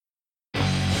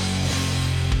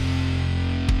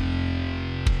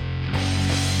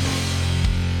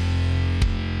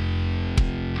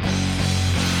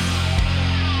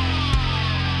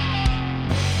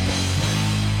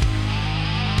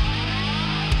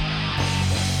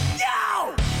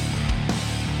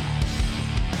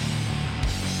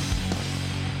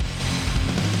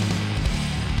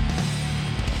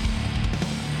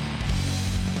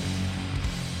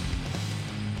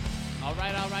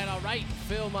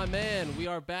Phil, my man, we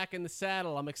are back in the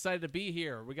saddle. I'm excited to be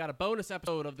here. We got a bonus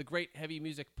episode of the Great Heavy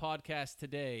Music Podcast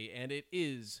today, and it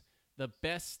is the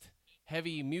best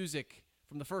heavy music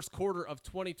from the first quarter of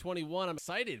 2021. I'm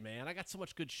excited, man. I got so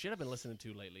much good shit I've been listening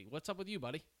to lately. What's up with you,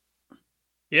 buddy?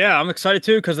 Yeah, I'm excited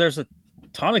too because there's a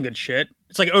ton of good shit.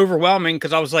 It's like overwhelming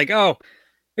because I was like, oh,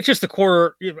 it's just a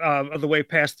quarter of the way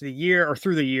past the year or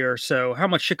through the year. So how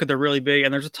much shit could there really be?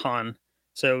 And there's a ton.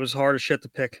 So it was hard as shit to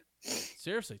pick.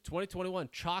 Seriously, 2021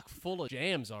 chock full of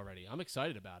jams already. I'm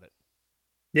excited about it.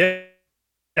 Yeah,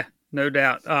 no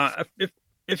doubt.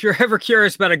 If you're ever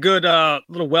curious about a good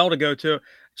little well to go to,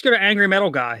 just go to Angry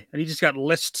Metal Guy, and he just got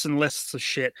lists and lists of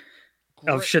shit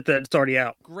that's already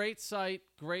out. Great site.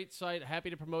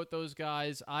 Happy to promote those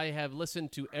guys. I have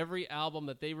listened to every album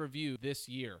that they review this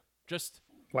year.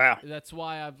 Wow. That's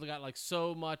why I've got like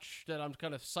so much that I'm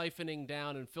kind of siphoning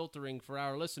down and filtering for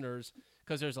our listeners,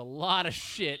 because there's a lot of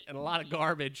shit and a lot of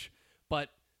garbage, but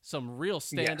some real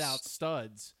standout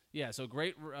studs. Yeah, so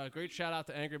great shout out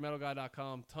to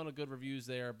angrymetalguy.com. Ton of good reviews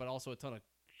there, but also a ton of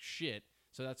shit.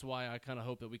 So that's why I kind of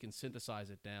hope that we can synthesize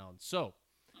it down. So,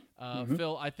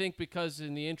 Phil, I think because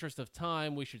in the interest of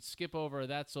time, we should skip over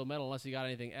That's So Metal unless you got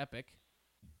anything epic.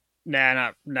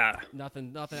 Nah.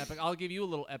 Nothing epic. I'll give you a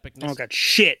little epicness. Oh, got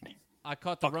shit. I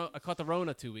caught the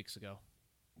Rona 2 weeks ago.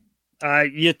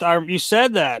 You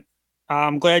said that.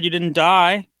 I'm glad you didn't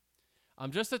die.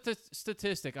 I'm just a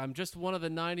statistic. I'm just one of the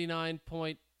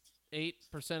 99.8%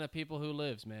 of people who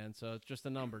lives, man. So it's just a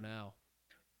number now.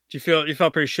 You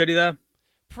felt pretty shitty though?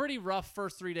 Pretty rough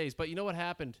first 3 days, but you know what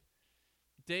happened?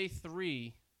 Day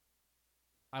 3,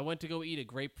 I went to go eat a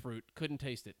grapefruit. Couldn't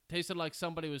taste it. Tasted like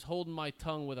somebody was holding my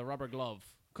tongue with a rubber glove.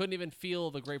 Couldn't even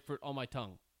feel the grapefruit on my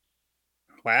tongue.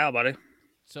 Wow, buddy.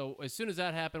 So as soon as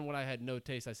that happened, when I had no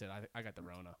taste, I said, I got the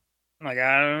Rona. I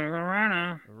got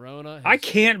the Rona. I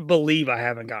can't believe I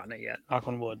haven't gotten it yet. Knock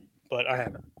on wood, but I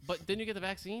haven't. But didn't you get the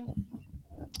vaccine?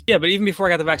 Yeah, but even before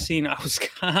I got the vaccine, I was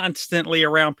constantly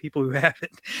around people who have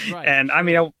it. Right, and sure. I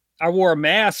mean, I wore a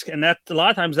mask, and that a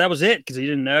lot of times that was it because you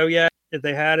didn't know yet if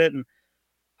they had it. And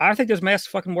I think those masks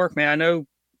fucking work, man. I know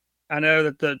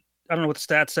that I don't know what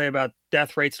the stats say about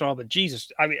death rates and all, but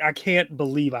Jesus, I mean, I can't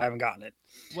believe I haven't gotten it.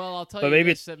 Well, I'll tell you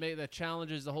this that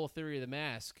challenges the whole theory of the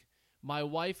mask. My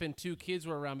wife and 2 kids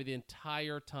were around me the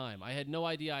entire time. I had no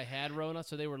idea I had Rona,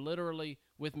 so they were literally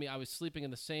with me. I was sleeping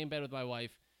in the same bed with my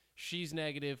wife. She's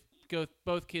negative.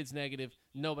 Both kids negative.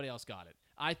 Nobody else got it.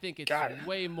 I think it's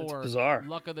way more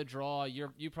luck of the draw.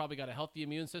 You probably got a healthy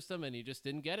immune system, and you just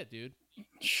didn't get it, dude.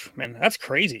 Man, that's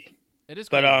crazy. It is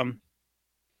crazy. But,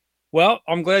 well,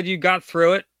 I'm glad you got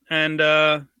through it, and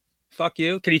fuck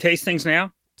you. Can you taste things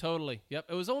now? Totally.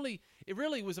 Yep. It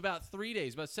really was about 3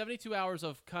 days, about 72 hours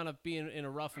of kind of being in a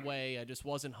rough way. I just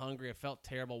wasn't hungry. I felt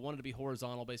terrible. Wanted to be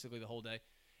horizontal basically the whole day.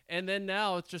 And then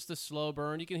now it's just a slow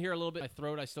burn. You can hear a little bit in my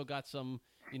throat. I still got some,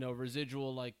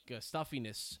 residual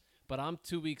stuffiness. But I'm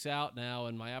 2 weeks out now,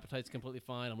 and my appetite's completely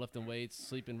fine. I'm lifting weights,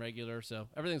 sleeping regular, so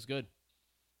everything's good.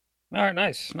 All right,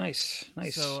 nice.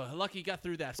 So lucky you got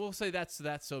through that. We'll say that's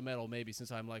so metal, maybe,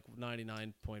 since I'm like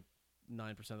 99.9%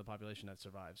 of the population that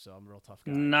survives. So I'm a real tough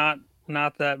guy.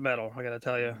 Not that metal, I gotta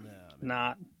tell you.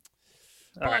 Not.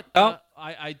 But right.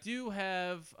 I do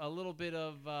have a little bit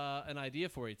of an idea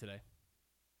for you today.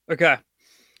 Okay.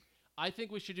 I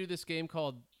think we should do this game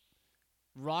called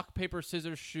Rock, Paper,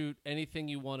 Scissors, Shoot Anything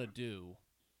You Want to Do,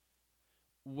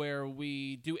 where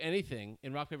we do anything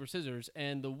in Rock, Paper, Scissors,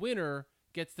 and the winner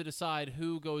gets to decide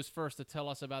who goes first to tell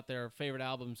us about their favorite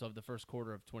albums of the first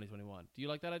quarter of 2021. Do you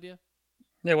like that idea?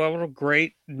 Yeah, well, what a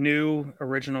great new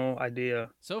original idea.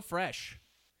 So fresh.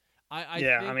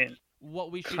 I mean,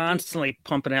 what we should constantly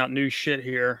pumping out new shit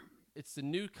here. It's the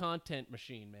new content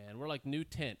machine, man. We're like new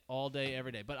tent all day,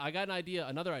 every day. But I got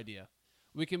another idea.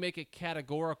 We can make it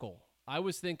categorical. I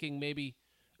was thinking maybe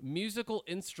musical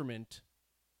instrument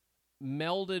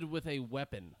melded with a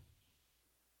weapon.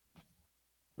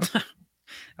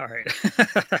 All right.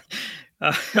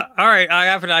 All right. I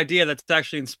have an idea that's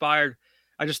actually inspired.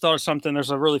 I just thought of something.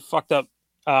 There's a really fucked up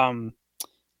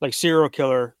serial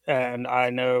killer, and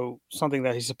I know something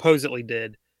that he supposedly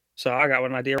did. So I got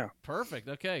one idea. Perfect.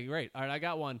 Okay, great. All right, I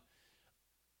got one.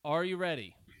 Are you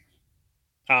ready?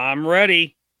 I'm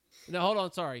ready. No, hold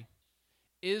on. Sorry.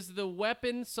 Is the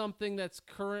weapon something that's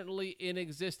currently in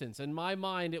existence? In my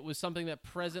mind, it was something that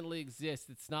presently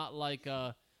exists. It's not like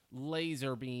a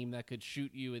laser beam that could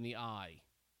shoot you in the eye.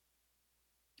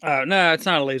 No, it's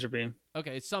not a laser beam.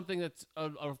 Okay, it's something that's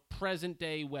a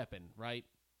present-day weapon, right?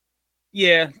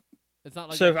 Yeah. It's not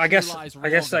like so. I guess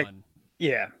gun.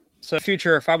 So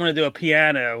future, if I'm going to do a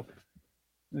piano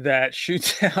that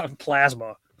shoots out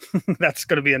plasma, that's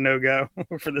going to be a no-go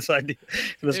for this idea,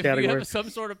 for this category. If you have some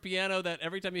sort of piano that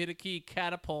every time you hit a key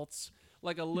catapults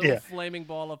like a little flaming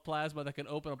ball of plasma that can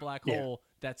open a black hole,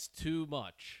 that's too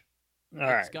much.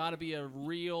 It's got to be a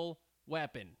real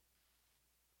weapon.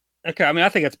 Okay, I mean, I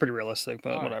think that's pretty realistic,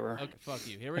 but whatever. Okay, fuck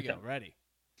you. Here we go. Ready?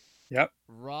 Yep.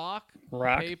 Rock,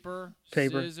 paper,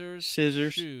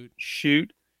 scissors,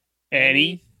 shoot.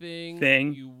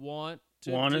 Anything you want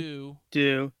to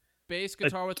do. Bass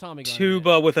guitar with Tommy gun.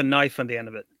 Tuba with a knife on the end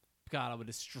of it. God, I would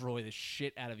destroy the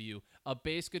shit out of you. A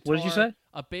bass guitar. What did you say?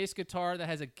 A bass guitar that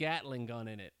has a Gatling gun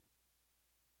in it.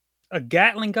 A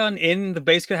Gatling gun in the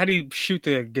bass guitar? How do you shoot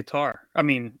the guitar? I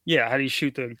mean, how do you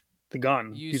shoot the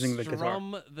gun using the guitar? You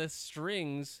strum the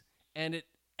strings, and it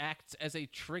acts as a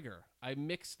trigger. I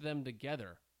mixed them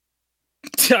together.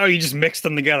 Oh, you just mixed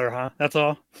them together, huh? That's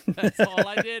all? That's all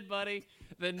I did, buddy.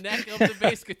 The neck of the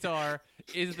bass guitar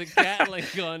is the Gatling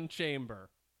gun chamber.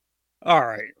 All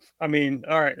right. I mean,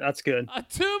 all right. That's good. A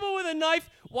tuba with a knife?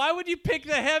 Why would you pick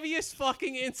the heaviest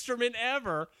fucking instrument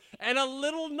ever and a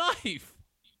little knife?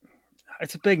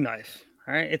 It's a big knife.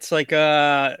 All right. It's like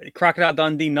a Crocodile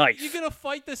Dundee knife. You're going to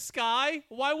fight the sky?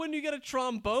 Why wouldn't you get a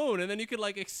trombone and then you could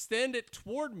like extend it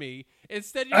toward me?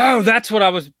 Instead, that's what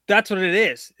it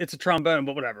is. It's a trombone,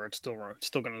 but whatever. It's still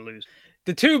going to lose.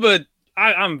 The tuba,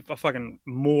 I'm a fucking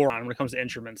moron when it comes to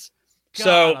instruments.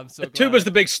 God, so the tuba's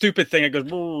the big stupid thing. It goes,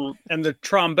 and the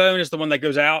trombone is the one that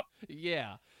goes out.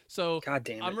 Yeah. So God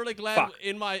damn it. I'm really glad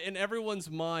in everyone's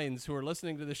minds who are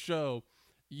listening to the show,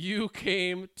 you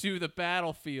came to the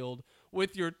battlefield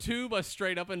with your tuba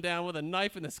straight up and down with a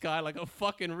knife in the sky like a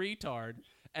fucking retard,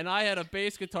 and I had a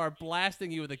bass guitar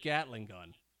blasting you with a Gatling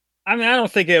gun. I mean, I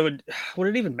don't think it would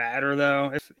it even matter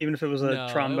though, even if it was a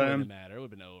trombone? It wouldn't matter. It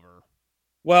would have been over.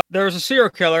 Well, there was a serial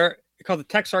killer called the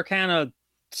Texarkana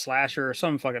Slasher or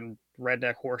some fucking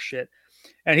redneck horse shit,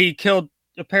 and he killed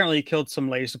some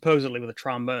lady supposedly with a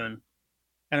trombone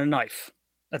and a knife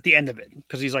at the end of it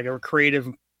because he's like a creative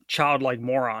childlike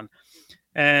moron,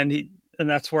 and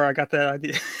that's where I got that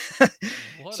idea.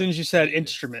 As soon as you said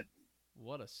instrument.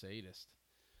 What a sadist.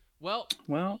 Well,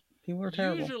 people are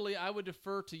terrible. Usually I would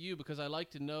defer to you because I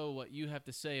like to know what you have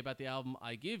to say about the album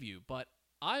I give you, but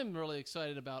I'm really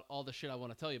excited about all the shit I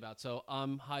want to tell you about, so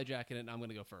I'm hijacking it and I'm going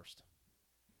to go first.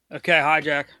 Okay,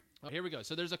 hijack. Here we go.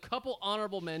 So there's a couple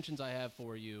honorable mentions I have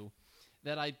for you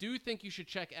that I do think you should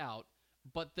check out,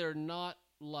 but they're not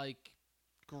like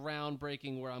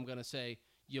groundbreaking where I'm going to say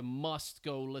you must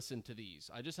go listen to these.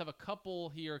 I just have a couple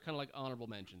here kind of like honorable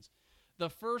mentions. The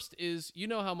first is, you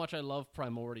know how much I love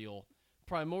Primordial.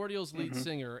 Primordial's lead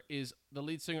singer is the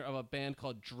lead singer of a band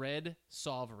called Dread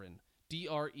Sovereign.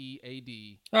 Dread.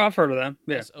 Oh, I've heard of them.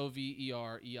 Yeah.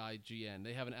 Sovereign.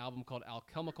 They have an album called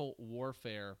Alchemical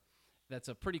Warfare. That's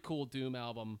a pretty cool doom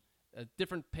album. A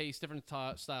different pace, different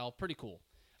style. Pretty cool.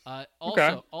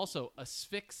 Also,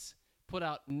 Asphyx put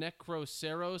out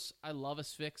Necroceros. I love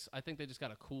Asphyx. I think they just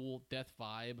got a cool death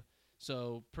vibe.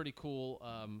 So pretty cool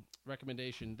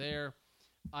recommendation there.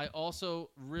 I also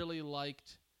really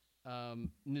liked the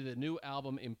new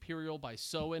album Imperial by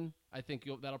Soen. I think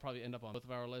that'll probably end up on both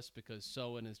of our lists because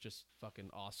Soen is just fucking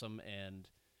awesome and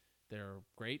they're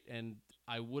great. And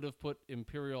I would have put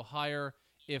Imperial higher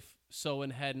if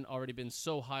Soen hadn't already been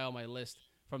so high on my list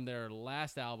from their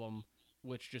last album,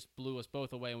 which just blew us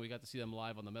both away, and we got to see them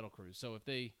live on the Metal Cruise. So if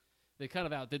they kind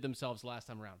of outdid themselves last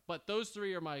time around. But those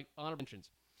three are my honorable mentions.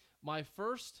 My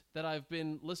first that I've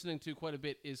been listening to quite a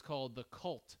bit is called The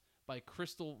Cult by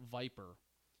Crystal Viper.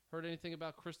 Heard anything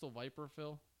about Crystal Viper,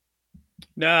 Phil?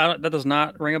 No, that does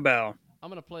not ring a bell. I'm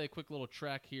going to play a quick little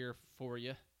track here for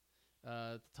you.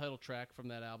 The title track from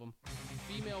that album.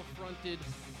 Female-fronted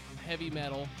heavy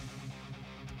metal.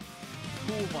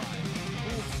 Cool vibe.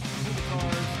 Cool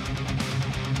guitars.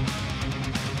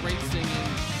 Great singing.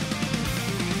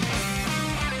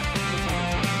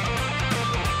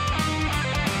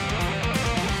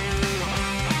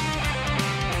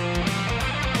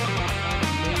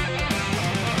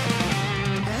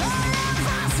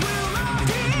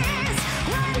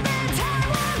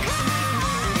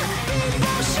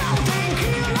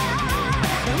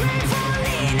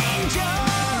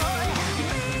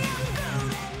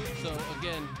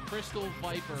 Crystal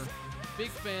Viper, big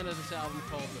fan of this album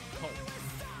called The Cult.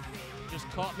 Just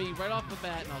caught me right off the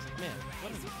bat, and I was like, man,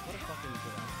 what a fucking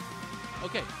good album.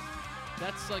 Okay,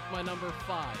 that's like my number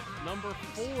 5. Number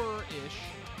 4-ish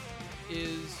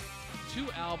is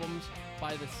 2 albums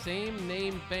by the same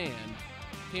name band,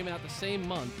 came out the same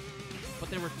month,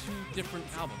 but they were 2 different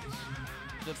albums.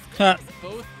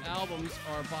 Both albums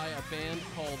are by a band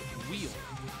called Wheel.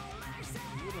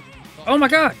 Oh my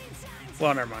god!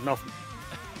 Well, never mind, nothing.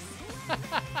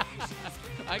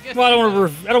 I guess. Well, I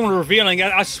don't want to reveal anything.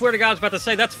 I swear to God, I was about to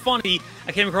say that's funny.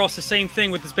 I came across the same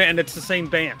thing with this band, and it's the same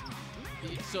band.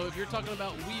 So if you're talking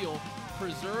about Wheel,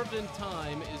 Preserved in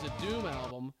Time is a Doom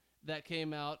album that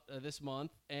came out this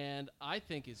month, and I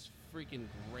think is freaking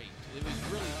great. It was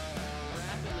really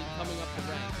rapidly coming up the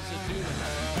ranks. It's a Doom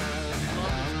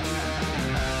album.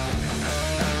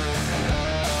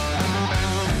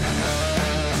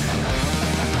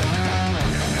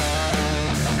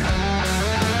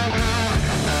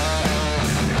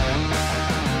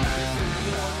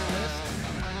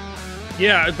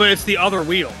 Yeah, but it's the other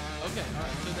Wheel. Okay, all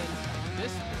right. So then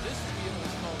this Wheel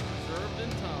is called Preserved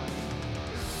in Time.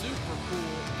 Super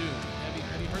cool Doom. Have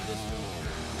you heard this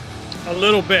one? A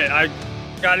little bit. I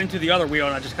got into the other Wheel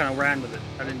and I just kind of ran with it.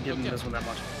 I didn't give them this one that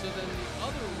much. So then the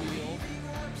other Wheel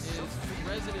is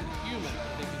Resident Human.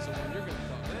 I think is the one you're going to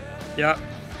talk about. Yeah.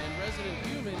 And Resident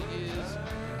Human is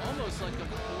almost like a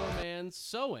four-man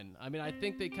Soen. I mean, I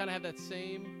think they kind of have that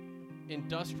same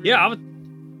industrial. Yeah,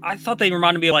 I thought they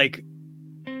reminded me of like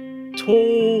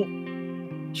Tool,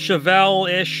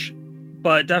 Chevelle-ish,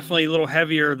 but definitely a little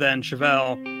heavier than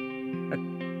Chevelle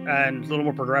and a little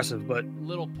more progressive. But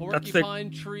little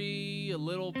Porcupine Tree, a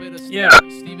little bit of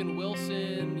Steven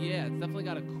Wilson. Yeah, it's definitely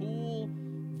got a cool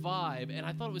vibe. And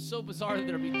I thought it was so bizarre that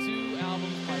there'd be two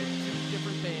albums by two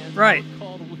different bands, right, both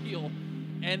called Wheel,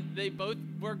 and they both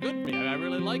were good to me. I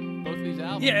really like both of these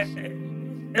albums. Yeah,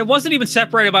 it wasn't even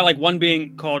separated by like one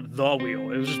being called The Wheel.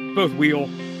 It was just both Wheel,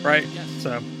 right? Yes.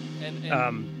 So.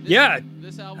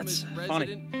 This album is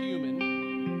Resident Human,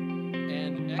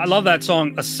 and I love that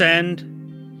song, Ascend,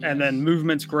 and then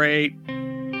Movement's great. Yep.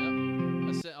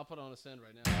 I'll put on Ascend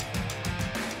right now.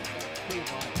 Cool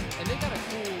vibe. And they got a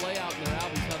cool layout in their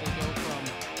albums, how they go from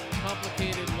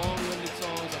complicated, long-winded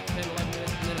songs, like 10, 11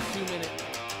 minutes, and then a 2-minute,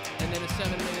 and then a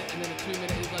 7-minute, and then a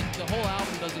 2-minute. It's like the whole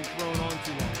album doesn't drone on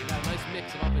too long. They got a nice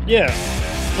mix of up and down. Yeah,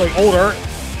 like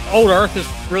Old Earth is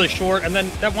really short, and then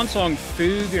that one song,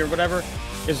 Fugue or whatever,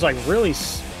 is like really,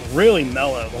 really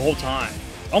mellow the whole time.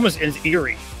 Almost is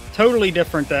eerie. Totally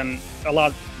different than a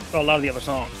lot of the other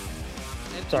songs.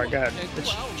 And Sorry, cool, go ahead. Cool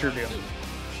It's your deal. Too.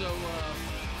 So,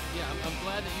 yeah, I'm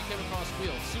glad that you came across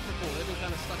Wheel. Super cool. They've been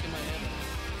kind of stuck in my head.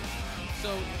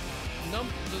 So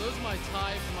those are my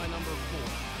tie for my number 4.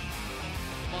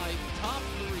 My top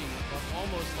 3 are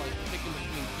almost like picking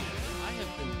between two. I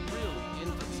have been really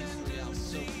into these 3 albums.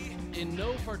 So, in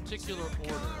no particular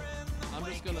order, I'm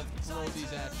just going to throw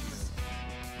these at you.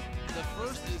 The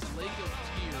first is Lake of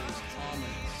Tears,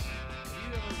 Ominous. Have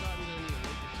you ever gotten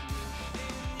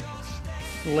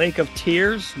any Lake of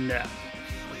Tears? Lake of Tears? No. Okay,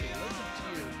 Lake of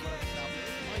Tears,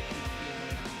 might be in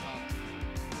my top 3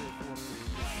 or 4 for the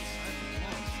year. I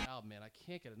love this album, man. I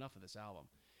can't get enough of this album.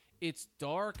 It's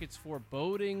dark, it's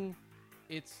foreboding,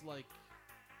 it's like,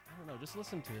 I don't know, just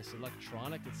listen to this.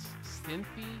 Electronic, it's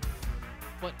synthy,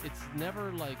 but it's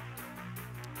never like,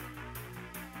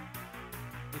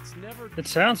 It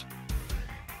sounds.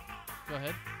 Go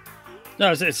ahead.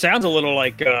 No, it sounds a little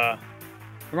like.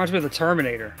 Reminds me of the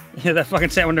Terminator. Yeah, that fucking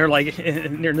sound when they're like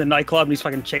near the nightclub and he's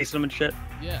fucking chasing them and shit.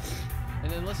 Yeah,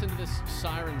 and then listen to this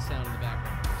siren sound in the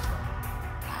background.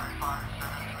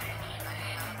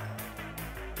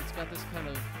 It's got this kind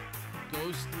of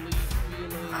ghostly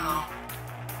feeling.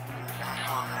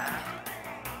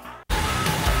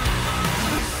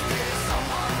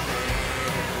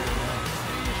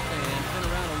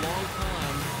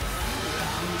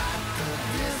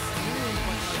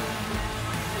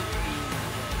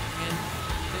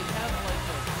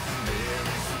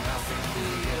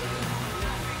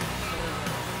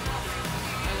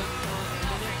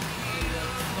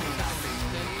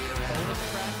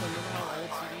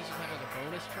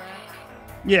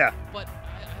 Yeah. But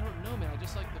I don't know, man. I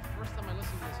just like the first time I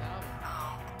listened to this album,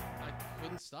 I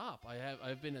couldn't stop.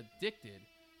 I've been addicted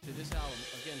to this album,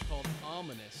 again called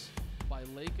Ominous by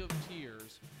Lake of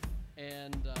Tears,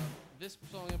 and this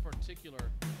song in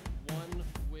particular, One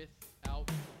Without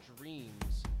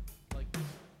Dreams. Like this,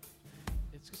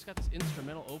 it's just got this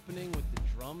instrumental opening with the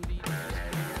drum beat,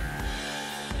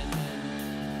 and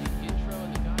then the intro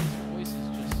and the guy's voice is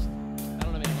just, I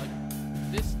don't know, man. Like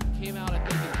this came out, I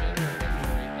think, in January.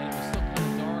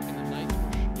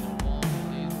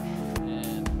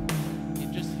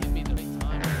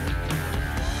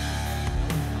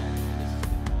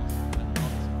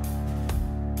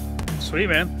 Sweet,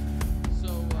 man. So,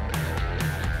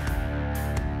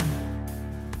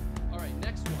 all right,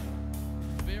 next one.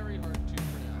 Very hard to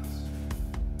pronounce.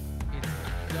 It's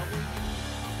W-E-N-Y-T-R.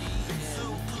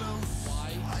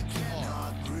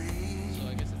 So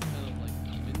I guess it's kind of like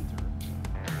Winter.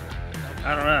 I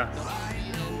don't know.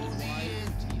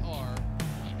 W-E-N-Y-T-R.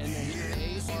 And then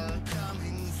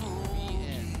A-R-C-H-E-R.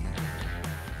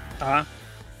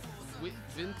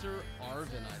 Winter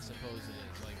Arvin, I suppose it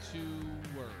is. Like 2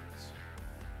 words.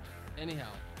 Anyhow,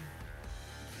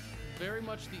 very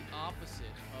much the opposite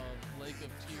of Lake of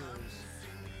Tears,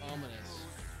 Ominous.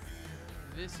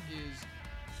 This is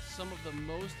some of the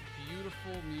most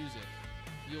beautiful music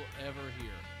you'll ever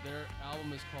hear. Their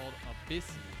album is called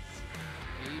Abysses.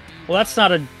 Well, that's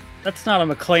not a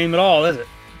McLean at all, is it?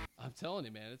 I'm telling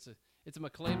you, man, it's a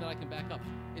McLean that I can back up.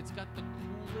 It's got the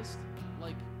coolest,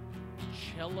 like,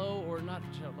 cello, or not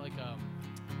cello,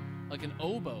 like an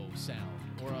oboe sound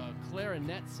or a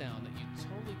clarinet sound that you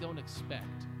totally don't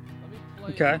expect. Let me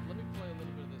play a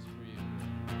little bit of this for you.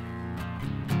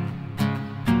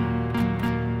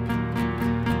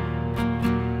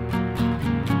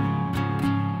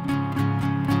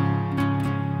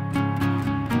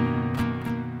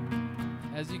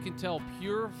 As you can tell,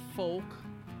 pure folk.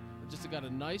 Just got a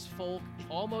nice folk,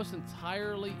 almost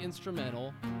entirely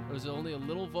instrumental. There's only a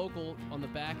little vocal on the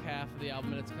back half of the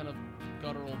album, and it's kind of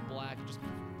guttural black, just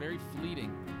very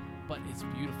fleeting, but it's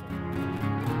beautiful.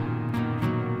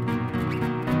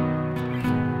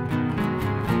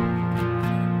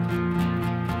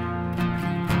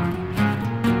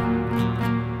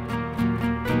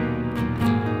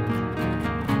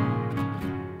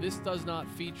 This does not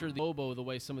feature the oboe the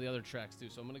way some of the other tracks do,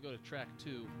 so I'm going to go to track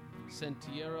 2,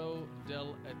 Sentiero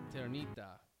del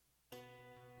Eternita.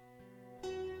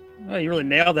 Oh, you really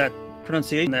nailed that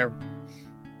pronunciation there.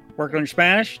 Working on your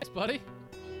Spanish? Thanks, buddy.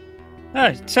 Oh,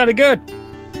 it sounded good.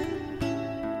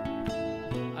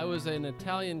 I was an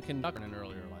Italian conductor in an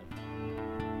earlier life.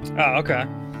 Oh, okay.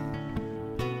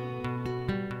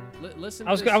 Listen.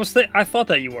 I thought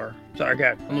that you were. Sorry,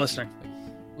 okay, I'm listening.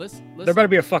 Listen. There better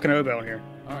be a fucking oboe in here.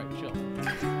 All right, chill.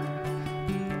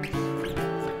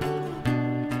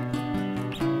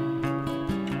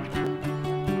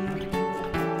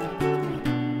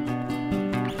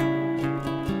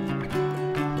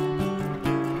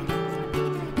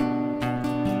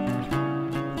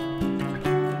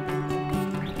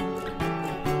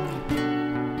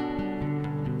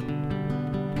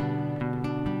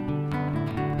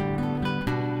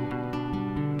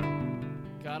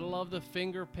 The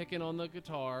finger picking on the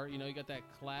guitar, you got that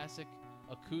classic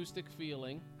acoustic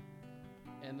feeling.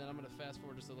 And then I'm going to fast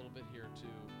forward just a little bit here to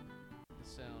the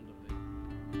sound of the.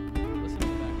 Listen to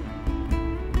the background.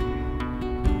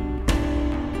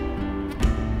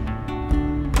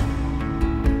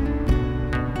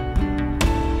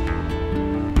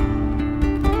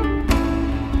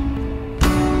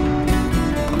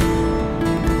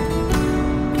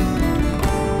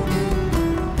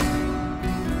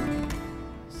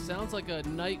 Sounds like a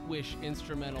Nightwish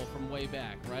instrumental from way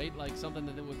back, right? Like something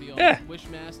that would be on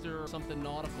Wishmaster or something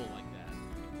nautical like that.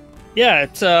 Yeah,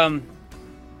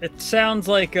 it sounds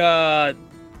like the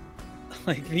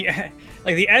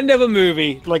end of a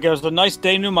movie. Like it was a nice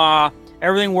denouement,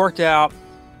 everything worked out,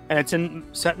 and it's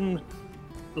set in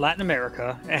Latin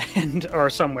America or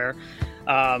somewhere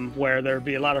where there'd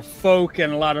be a lot of folk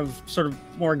and a lot of sort of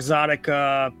more exotic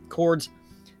chords,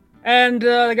 and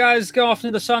the guys go off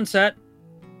into the sunset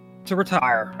to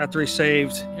retire after he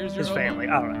saved his family.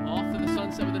 I don't know. Off to the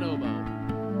sunset with an oboe.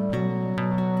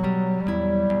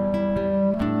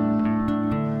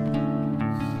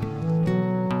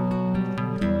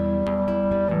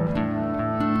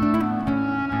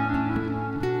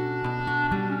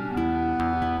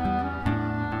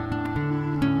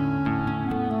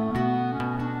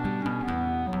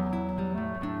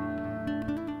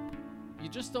 You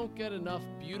just don't get enough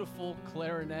beautiful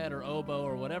clarinet or oboe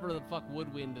or whatever the fuck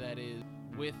woodwind that is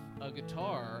with a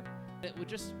guitar. It would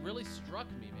just really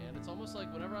struck me, man. It's almost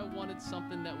like whenever I wanted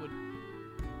something that would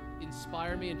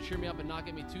inspire me and cheer me up and not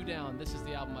get me too down, this is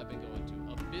the album I've been going to.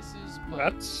 Abysses by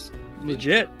That's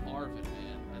legit. Arvin,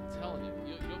 man. I'm telling you.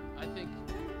 I think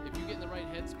if you get in the right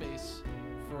headspace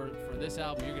for this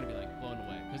album, you're going to be like blown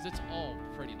away because it's all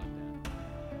pretty like that.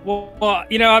 Well,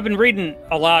 I've been reading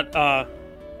a lot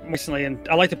recently, and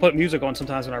I like to put music on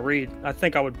sometimes when I read. I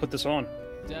think I would put this on.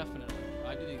 Definitely.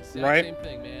 I do the exact same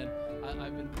thing, man.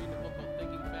 I've been reading a book called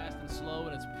Thinking Fast and Slow,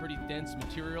 and it's pretty dense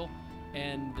material,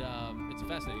 and it's a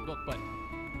fascinating book, but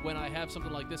when I have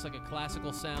something like this, like a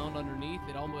classical sound underneath,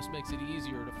 it almost makes it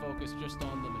easier to focus just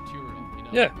on the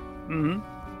material, Yeah.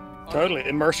 Mm-hmm. Totally.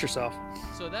 Immerse yourself.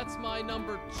 So that's my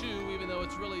number 2, even though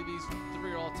it's really these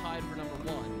 3 are all tied for number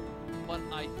 1. But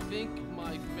I think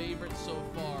my favorite so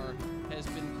far has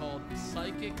been called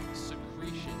Psychic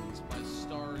Secretions by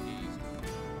Stargazer.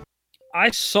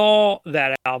 I saw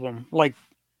that album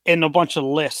in a bunch of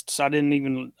lists. I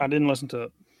didn't listen to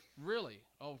it. Really?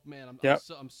 Oh man,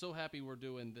 I'm so happy we're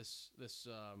doing this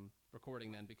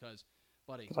recording then, because,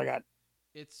 buddy, I got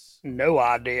It's no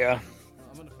idea.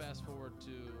 I'm gonna fast forward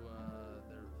to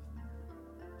their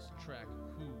track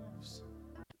Hooves.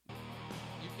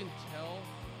 You can tell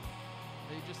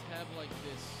they just have like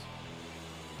this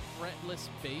fretless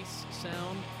bass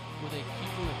sound where they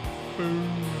keep on it boom.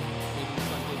 They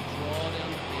draw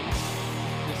down the bass.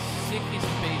 The sickest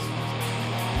bass music.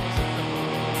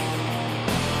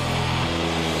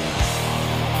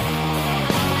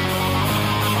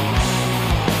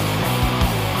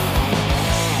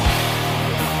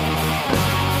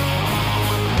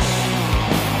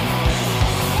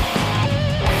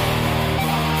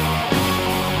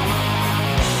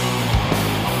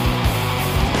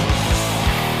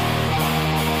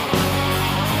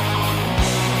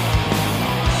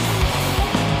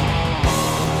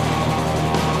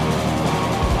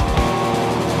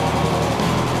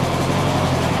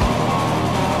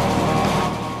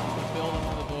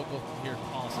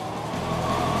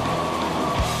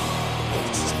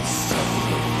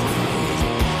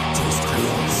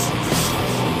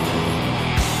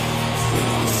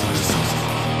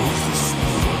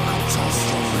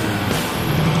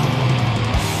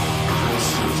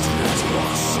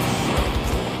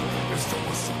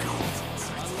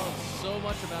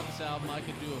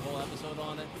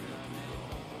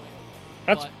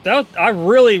 I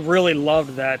really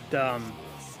loved that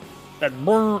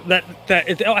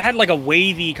it had like a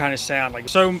wavy kind of sound, like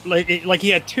so like he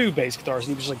had two bass guitars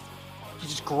and he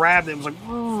just grabbed it and was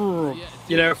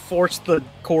like forced the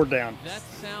chord down. That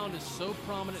sound is so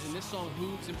prominent in this song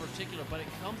Hooves in particular, but it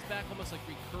comes back almost like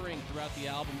recurring throughout the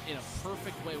album in a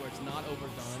perfect way where it's not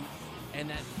overdone, and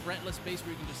that fretless bass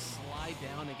where you can just slide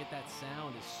down and get that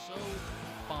sound is so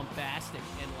bombastic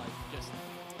and like just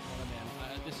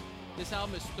This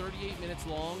album is 38 minutes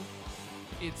long.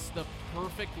 It's the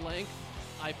perfect length.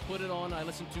 I put it on, I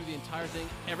listen to the entire thing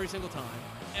every single time,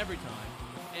 and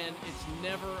it's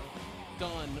never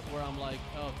done where I'm like,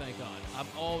 oh, thank God. I'm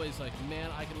always like, man,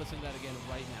 I can listen to that again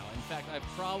right now. In fact, I've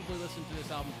probably listened to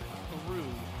this album through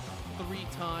 3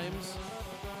 times,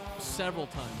 several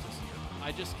times this year.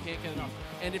 I just can't get enough.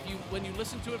 And when you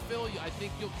listen to it, Phil, I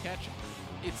think you'll catch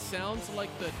it sounds like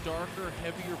the darker,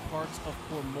 heavier parts of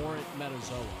Cormorant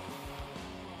Metazoa.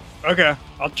 Okay,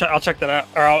 I'll check that out,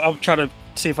 or I'll try to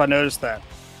see if I noticed that.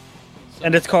 So,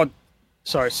 and it's called,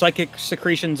 Psychic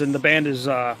Secretions, and the band is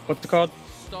what's it called?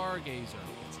 Stargazer.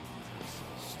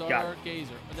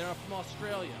 And they're from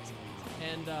Australia.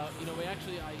 And we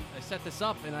actually I set this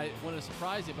up, and I want to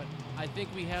surprise you, but I think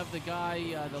we have the guy,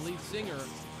 the lead singer,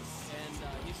 and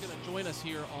he's going to join us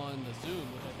here on the Zoom,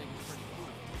 which I think is pretty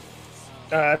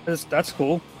cool. That's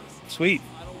cool. Sweet.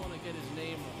 I don't want to get his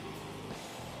name wrong.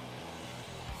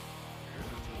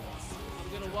 I'm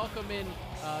going to welcome in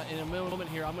a moment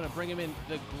here. I'm going to bring him in.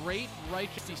 The Great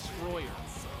Righteous Destroyer.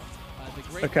 The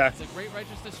Great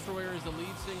Righteous Destroyer is the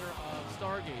lead singer of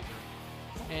Stargazer.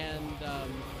 And,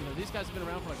 these guys have been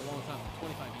around for like a long time,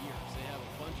 25 years. They have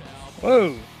a bunch of albums.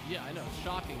 Whoa. Yeah, I know. It's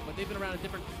shocking. But they've been around in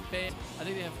different bands. I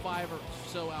think they have 5 or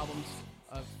so albums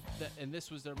and this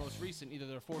was their most recent, either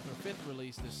their 4th or 5th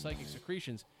release, this Psychic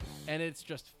Secretions, and it's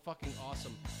just fucking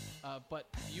awesome. But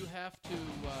you have to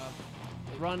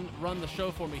run the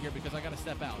show for me here because I got to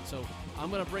step out. So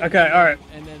I'm gonna bring. Okay, all right.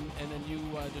 And then you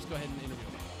just go ahead and interview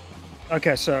me.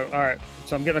 Okay, so all right,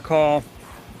 so I'm getting a call.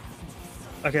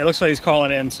 Okay, it looks like he's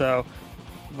calling in. So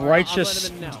all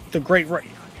Righteous, right, I'll let him in now. the Great Right.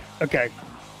 Okay,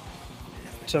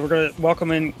 so we're gonna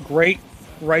welcome in Great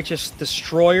Righteous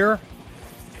Destroyer.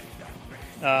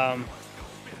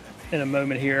 In a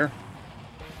moment here.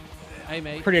 Hey,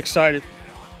 mate. Pretty excited.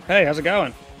 Hey, how's it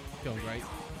going? Going great.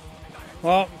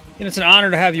 Well, it's an honor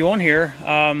to have you on here.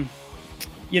 I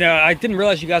didn't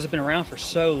realize you guys have been around for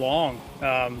so long.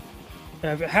 How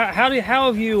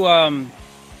have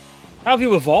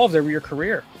you evolved over your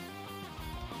career?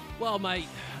 Well, mate,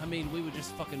 I mean, we were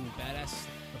just fucking badass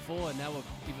before, and now we're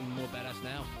even more badass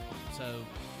now. So,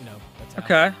 that's how.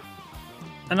 Okay.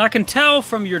 And I can tell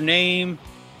from your name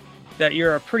that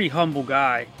you're a pretty humble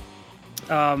guy.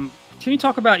 Can you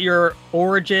talk about your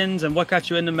origins and what got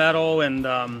you into metal,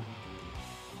 and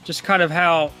just kind of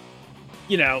how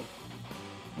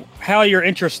your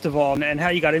interest evolved and how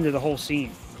you got into the whole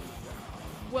scene?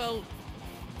 Well,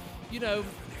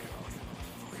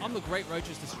 I'm the Great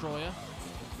Righteous Destroyer.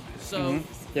 So,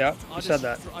 yeah, you said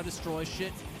that. I destroy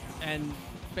shit, and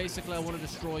basically I want to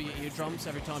destroy your eardrums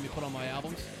every time you put on my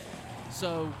albums.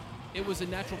 So it was a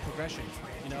natural progression.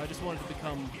 I just wanted to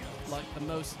become like the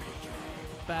most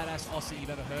badass Aussie you've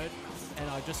ever heard, and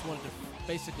I just wanted to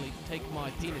basically take my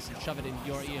penis and shove it in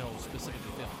your ear hole,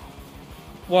 specifically, Phil.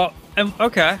 Well,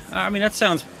 okay. I mean, that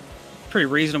sounds pretty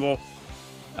reasonable.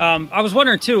 I was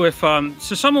wondering too if so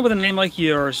someone with a name like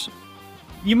yours,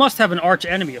 you must have an arch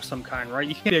enemy of some kind, right?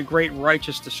 You can't be a great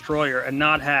righteous destroyer and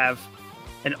not have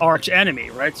an arch enemy,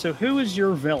 right? So who is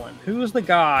your villain? Who is the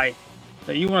guy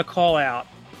that you want to call out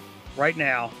right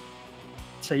now?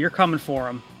 Say you're coming for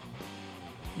him.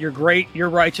 You're great. You're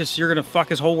righteous. You're gonna fuck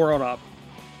his whole world up.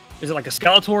 Is it like a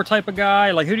Skeletor type of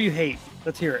guy? Like who do you hate?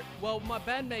 Let's hear it. Well, my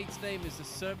bandmate's name is the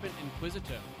Serpent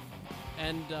Inquisitor,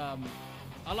 and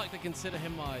I like to consider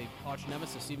him my arch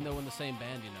nemesis, even though we're in the same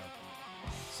band, you know.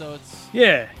 So it's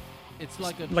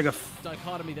like a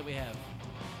dichotomy that we have.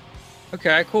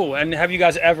 Okay, cool. And have you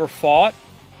guys ever fought?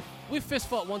 We fist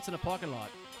fought once in a parking lot.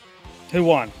 Who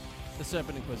won? The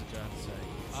Serpent Inquisitor,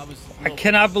 I have to say. I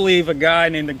cannot believe a guy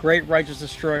named the Great Righteous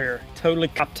Destroyer totally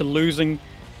copped to losing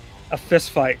a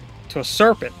fist fight to a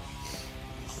serpent.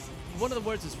 One of the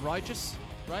words is righteous,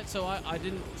 right? So I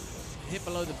didn't hit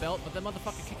below the belt, but that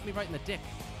motherfucker kicked me right in the dick.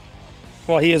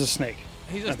 Well, he is a snake.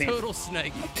 He's a total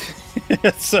snake.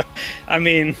 So, I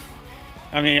mean,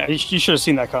 you should have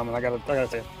seen that coming. I gotta tell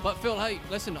you. But Phil, hey,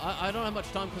 listen, I don't have much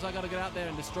time because I gotta get out there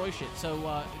and destroy shit.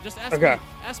 So just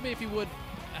ask me if you would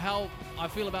how I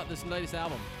feel about this latest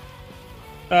album.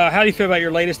 How do you feel about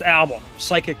your latest album,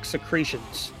 Psychic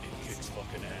Secretions? It kicks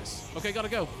fucking ass. Okay, gotta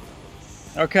go.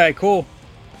 Okay, cool.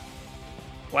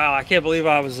 Wow, I can't believe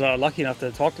I was lucky enough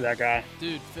to talk to that guy.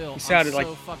 Dude, Phil, he sounded I'm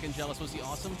so fucking jealous. Was he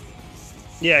awesome?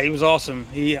 Yeah, he was awesome.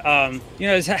 He,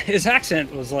 his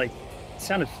accent was like, it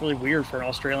sounded really weird for an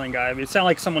Australian guy. I mean, it sounded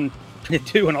like someone trying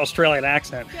to do an Australian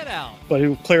accent. Get out. But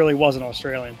who clearly wasn't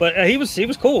Australian. But he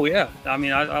was cool, yeah. I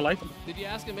mean, I liked him. Did you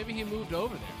ask him? Maybe he moved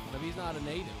over there. Maybe he's not a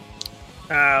native.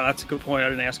 That's a good point. I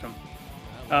didn't ask him.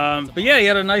 But yeah, he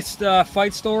had a nice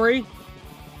fight story.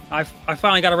 I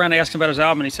finally got around to asking about his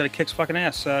album, and he said it kicks fucking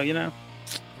ass. So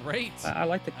great. I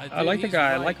like the guy. Right. I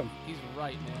like him. He's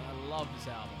right, man. I love this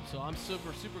album. So I'm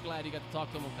super glad you got to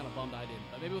talk to him. I'm kind of bummed I didn't.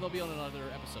 But maybe they'll be on another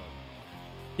episode.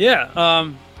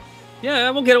 Yeah. Yeah.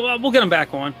 We'll get him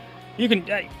back on. You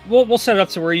can. We'll set it up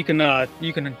to where you can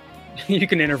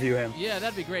interview him. Yeah,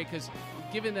 that'd be great. Because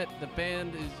given that the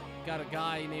band is got a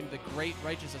guy named the Great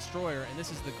Righteous Destroyer, and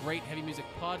this is the Great Heavy Music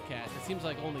Podcast, it seems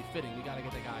like only fitting. We got to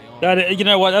get the guy on. That, you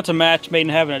know what? That's a match made in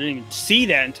heaven. I didn't even see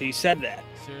that until you said that.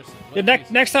 Seriously.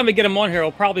 Next time we get him on here,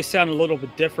 it'll probably sound a little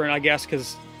bit different, I guess,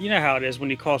 because you know how it is when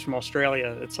he calls from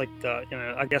Australia. It's like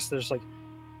I guess there's a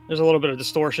little bit of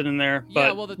distortion in there, but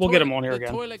yeah, well, we'll get him on here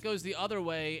again. The toilet goes the other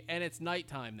way, and it's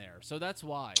nighttime there, so that's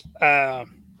why.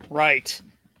 Right.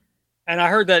 And I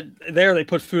heard that there they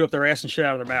put food up their ass and shit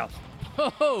out of their mouth.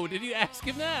 Oh, did you ask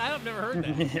him that? I've never heard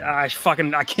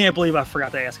that. I can't believe I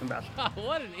forgot to ask him about that.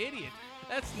 What an idiot.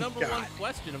 That's number one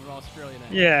question of an Australian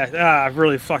accent. Yeah, I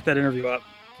really fucked that interview up.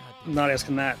 I'm not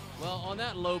asking that. Well, on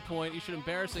that low point, you should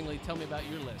embarrassingly tell me about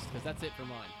your list, because that's it for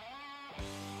mine.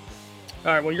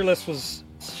 All right, well, your list was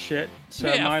shit. So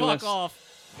yeah, my fuck list... off.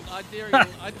 I dare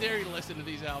you to listen to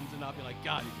these albums and not be like,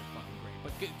 God, these are fucking great.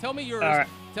 But tell me yours. Right.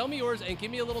 Tell me yours, and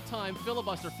give me a little time.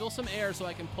 Filibuster, fill some air so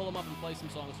I can pull them up and play some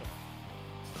songs.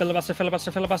 Filibuster.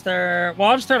 Well,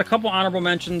 I'll just start a couple honorable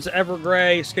mentions.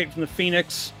 Evergrey, Escape from the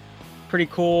Phoenix. Pretty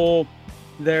cool.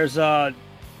 There's, I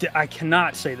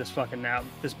cannot say this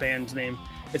band's name.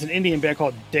 It's an Indian band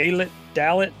called Dalit.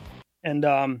 And,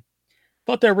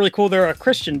 thought they're really cool. They're a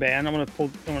Christian band. I'm gonna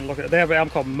look at it. They have an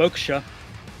album called Moksha.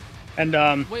 And,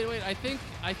 Wait, I think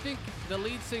the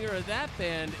lead singer of that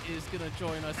band is gonna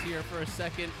join us here for a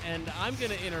second, and I'm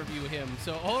gonna interview him.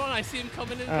 So hold on, I see him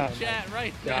coming into the chat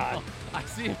right now. I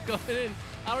see him coming in.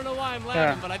 I don't know why I'm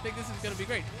laughing, but I think this is gonna be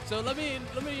great. So let me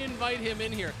invite him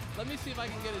in here. Let me see if I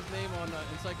can get his name on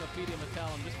Encyclopedia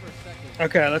Metallum just for a second.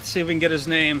 Okay, let's see if we can get his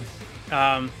name.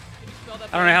 I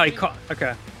don't know how he called.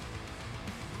 Okay.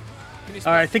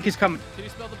 All right, I think he's coming. Can you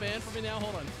spell the band for me now?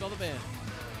 Hold on. Spell the band.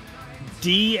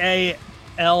 Dalit.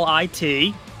 I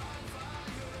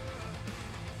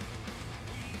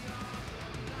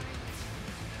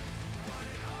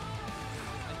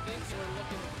think we're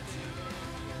looking to...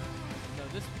 No,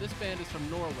 this band is from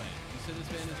Norway. You said this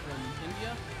band is from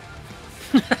India?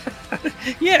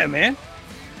 Yeah, man.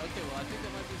 Okay, well, I think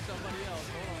that might be somebody else.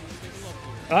 Hold on, let's take a look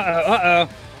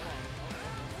here.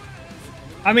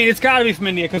 I mean, it's got to be from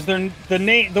India because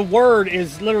the word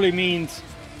literally means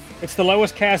it's the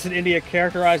lowest caste in India,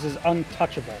 characterized as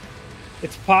untouchable.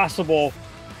 It's possible,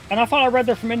 and I thought I read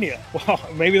they're from India. Well,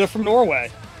 maybe they're from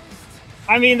Norway.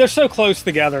 I mean, they're so close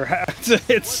together.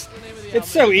 It's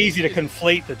so easy to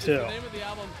conflate the two. Is the name of the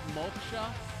album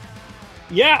Moksha?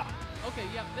 Yeah. Okay,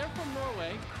 yeah, they're from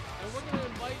Norway, and we're going to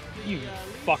invite the you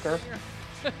fucker.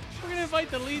 We're going to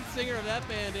invite the lead singer of that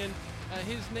band in.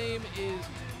 His name is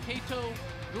Kato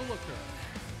Gulaker.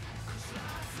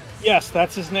 Yes,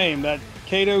 that's his name. That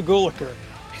Kato Gulicker.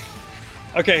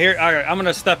 Okay, here. All right, I'm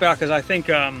gonna step out because I think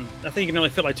you can only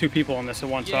fit like 2 people on this at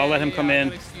once. So I'll let him come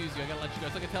in. Excuse you. I gotta let you go.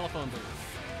 It's like a telephone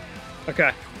booth.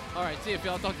 Okay. All right. See you,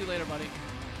 Phil. I'll talk to you later, buddy.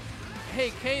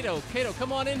 Hey, Kato,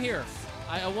 come on in here.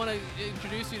 I want to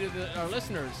introduce you to our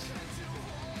listeners.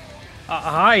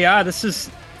 Hi, yeah, this is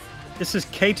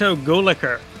Kato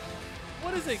Gulicker.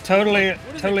 What is it? Totally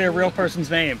a real person's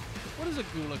name. What is a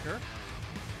Gulicker?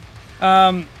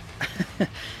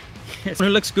 It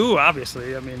looks cool,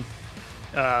 obviously. I mean,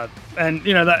 and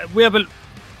you know that we have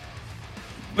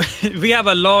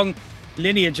a long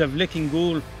lineage of licking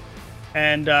ghoul,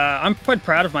 and I'm quite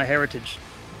proud of my heritage.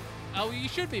 Oh, you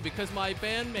should be, because my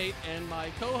bandmate and my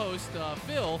co-host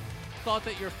Phil thought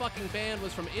that your fucking band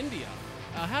was from India.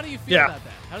 How do you feel about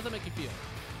that? How does that make you feel?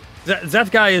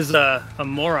 That guy is a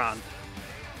moron.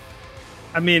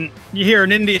 I mean, you hear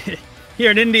an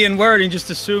Indian word and you just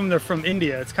assume they're from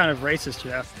India. It's kind of racist,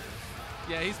 you know.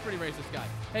 Yeah, he's a pretty racist guy.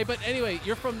 Hey, but anyway,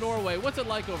 you're from Norway. What's it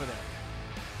like over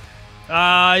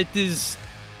there? It is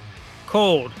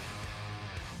cold.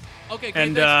 Okay, great.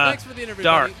 And thanks for the interview.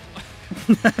 Dark.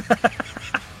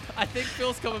 I think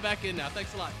Phil's coming back in now.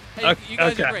 Thanks a lot. Hey, you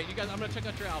guys are great. You guys, I'm gonna check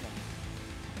out your album.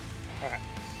 All right.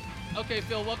 Okay,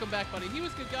 Phil, welcome back, buddy. He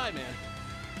was a good guy, man.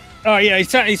 Oh yeah,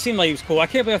 he seemed like he was cool. I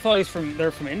can't believe I thought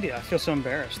they're from India. I feel so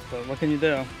embarrassed, but what can you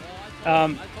do? Well, I told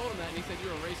him that, and he said you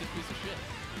were a racist piece of shit.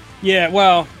 Yeah,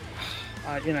 well,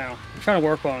 you know, I'm trying to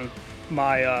work on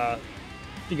my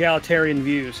egalitarian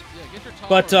views. Yeah, get your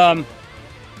tolerance. But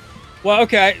well,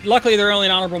 okay. Luckily, they're only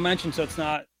an honorable mention, so it's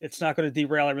not going to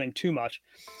derail everything too much.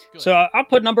 Good. So I'll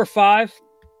put number 5.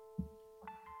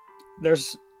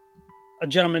 There's a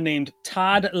gentleman named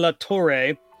Todd La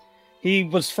Torre. He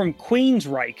was from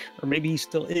Queensryche, or maybe he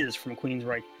still is from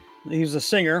Queensryche. He was a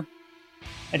singer,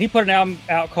 and he put an album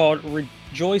out called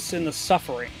 "Rejoice in the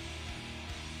Suffering."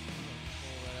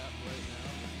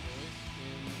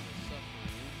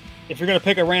 If you're gonna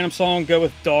pick a random song, go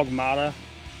with Dogmata.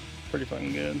 Pretty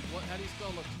fucking good. How do you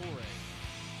spell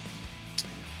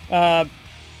La Torre?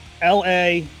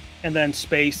 L-A and then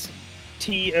space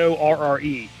Torre. Got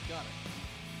it.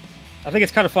 I think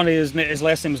it's kind of funny. His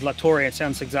last name is La Torre. It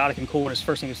sounds exotic and cool, and his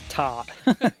first name is Todd.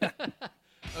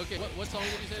 Okay, what song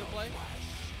did you say to play?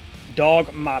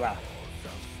 Dogmata.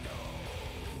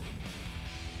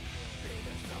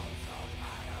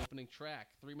 Opening track,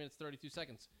 3 minutes 32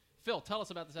 seconds. Phil, tell us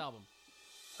about this album.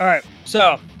 All right,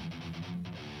 so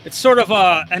it's sort of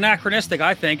anachronistic,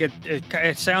 I think.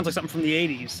 It sounds like something from the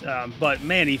 80s, but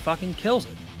man, he fucking kills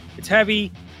it. It's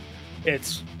heavy.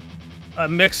 It's a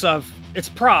mix of, it's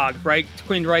prog, right?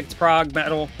 Queensryche, it's prog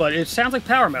metal, but it sounds like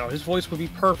power metal. His voice would be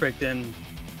perfect in,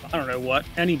 I don't know what,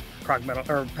 any prog metal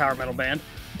or power metal band.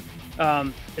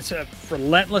 It's a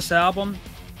relentless album.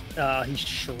 He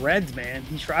shreds, man.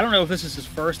 I don't know if this is his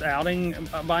first outing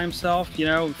by himself, you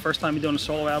know, first time he's doing a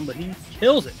solo album, but he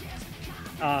kills it.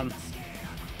 And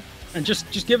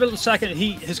just give it a second.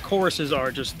 His choruses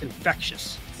are just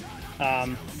infectious.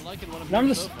 I'm liking what I'm none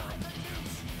hearing of so far.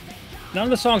 None of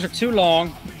the songs are too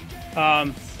long.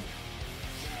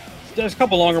 There's a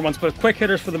couple longer ones, but quick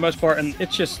hitters for the most part, and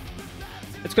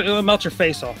it'll melt your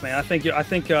face off, man. I think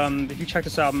if you check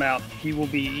this album out, you will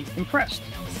be impressed.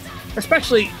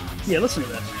 Especially, yeah, listen to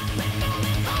this.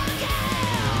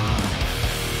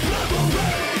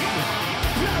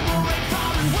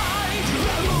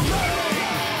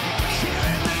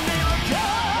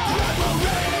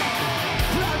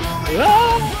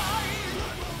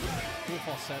 Cool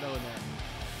falsetto in there.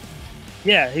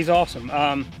 Yeah, he's awesome.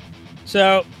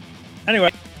 So,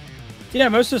 anyway, yeah,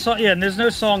 most of the song, yeah, and there's no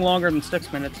song longer than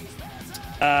 6 minutes.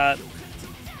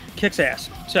 Kicks ass.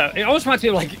 So it almost reminds me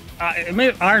of like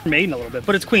Iron Maiden a little bit,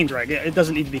 but it's Queensryche. It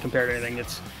doesn't need to be compared to anything.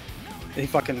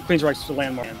 Queensryche's a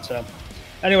landmark. So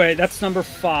anyway, that's number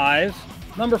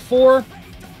 5. Number 4,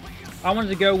 I wanted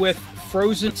to go with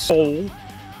Frozen Soul.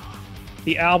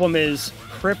 The album is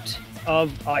Crypt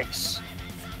of Ice.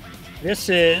 This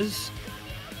is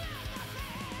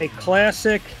a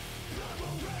classic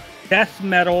death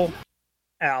metal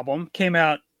album. Came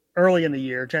out early in the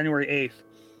year, January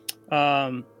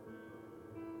 8th.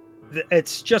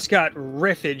 It's just got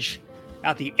riffage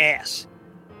out the ass.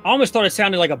 I almost thought it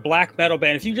sounded like a black metal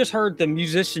band. If you just heard the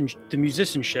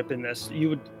musicianship in this,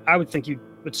 I would think you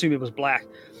would assume it was black.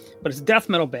 But it's a death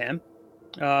metal band.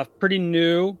 Pretty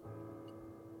new.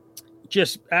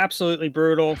 Just absolutely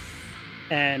brutal.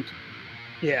 And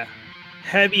yeah,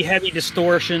 heavy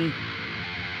distortion.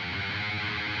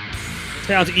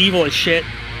 Sounds evil as shit.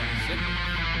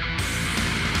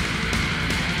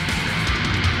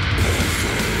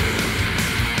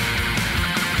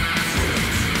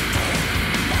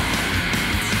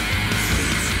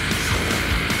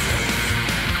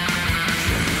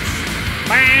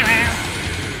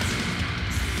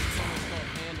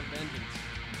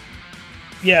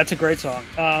 Yeah, it's a great song.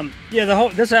 Yeah,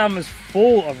 this album is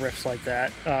full of riffs like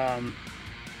that.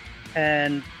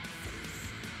 And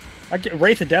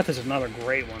Wraith of Death is another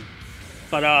great one.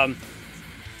 But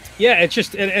yeah, it's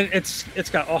just it's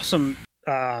got awesome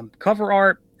cover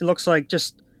art. It looks like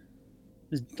just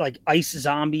like ice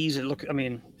zombies.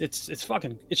 It's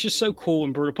just so cool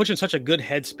and brutal. It puts you in such a good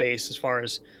headspace as far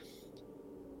as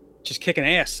just kicking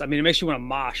ass. I mean, it makes you want to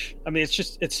mosh. I mean,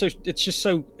 it's so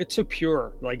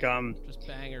pure. Like just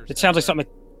bangers. It sounds like something.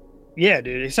 Yeah,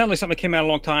 dude. It sounds like something that came out a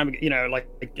long time. Like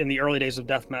in the early days of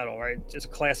death metal, right? It's a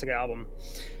classic album.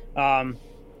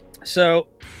 So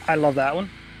I love that one.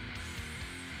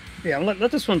 Yeah,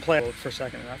 let this one play for a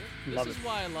second. This is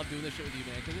why I love doing this shit with you,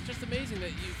 man, because it's just amazing that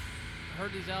you've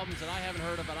heard these albums that I haven't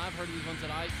heard of, and I've heard these ones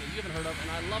that you haven't heard of, and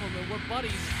I love them, and we're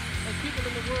buddies. Like, people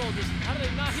in the world, just how do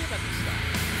they not hear about this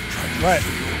stuff? Right.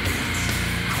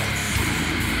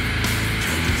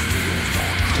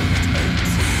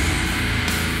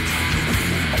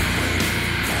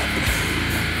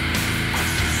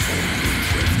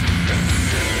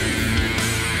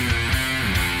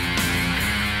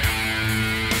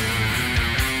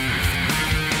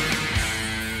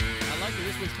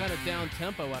 Kind of down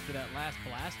tempo after that last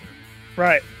blaster.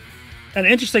 Right. And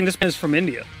interesting, this is from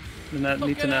India. And that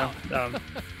need to know.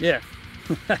 Yeah.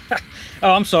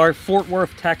 Oh, I'm sorry. Fort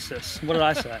Worth, Texas. What did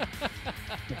I say?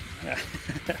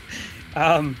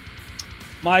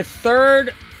 My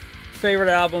third favorite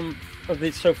album of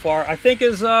these so far, I think,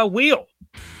 is Wheel.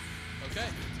 Okay.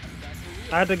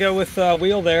 I had to go with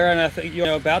Wheel there, and I think you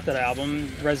know about that album,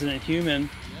 Resident Human.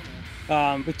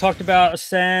 We talked about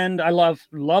Ascend. I love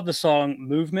the song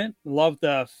Movement. Love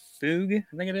the Fugue, I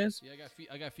think it is. Yeah,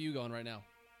 I got Fugue on right now.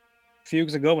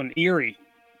 Fugue's a good one. Eerie,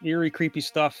 creepy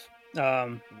stuff.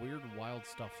 Weird, wild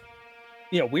stuff.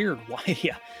 Yeah, weird.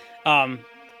 Yeah.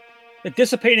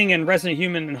 Dissipating and Resident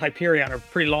Human and Hyperion are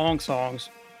pretty long songs,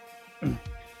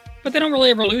 but they don't really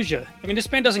ever lose you. I mean, this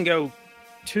band doesn't go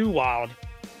too wild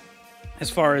as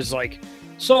far as like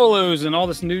solos and all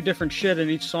this new different shit in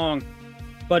each song.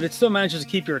 But it still manages to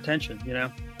keep your attention, you know?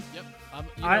 Yep.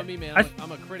 You know me, man.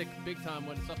 I'm a critic big time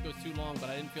when stuff goes too long, but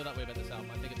I didn't feel that way about this album.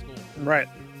 I think it's cool. Right.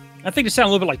 I think it sounds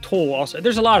a little bit like Tool also.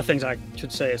 There's a lot of things I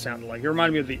should say it sounded like. It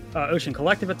reminded me of the Ocean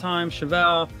Collective at times,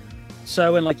 Chevelle.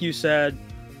 So, and like you said,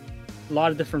 a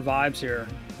lot of different vibes here.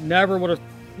 Never would have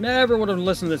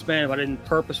listened to this band if I didn't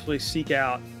purposefully seek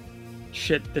out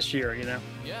shit this year, you know?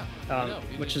 Yeah.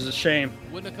 Which is a shame.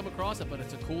 Wouldn't have come across it, but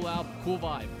it's a cool album, cool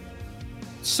vibe.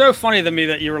 So funny to me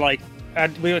that you were like,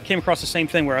 we came across the same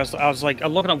thing where I was like,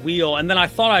 I'm looking at Wheel, and then I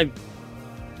thought I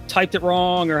typed it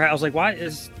wrong, or I was like, what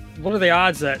are the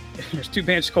odds that there's two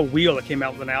bands called Wheel that came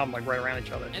out with an album like right around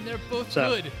each other? And they're both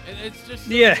good, and it's just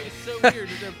it's so weird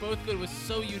that they're both good with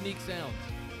so unique sounds.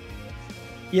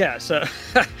 Yeah, so,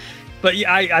 but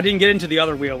yeah, I didn't get into the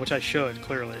other Wheel, which I should,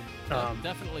 clearly.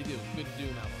 Definitely do. Good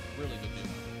Doom album. Really good Doom.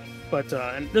 But,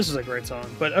 and this is a great song.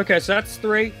 But, okay, so that's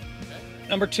 3. Okay.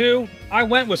 Number 2, I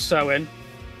went with Soen,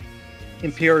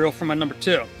 Imperial for my number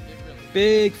 2. Really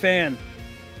Big fan.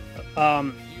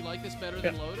 Do you like this better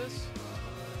than Lotus?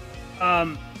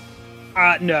 No,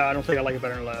 I don't think I like it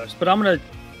better than Lotus. But I'm gonna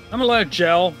let it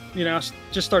gel. You know,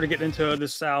 just started getting into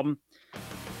this album.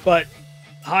 But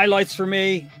highlights for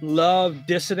me: love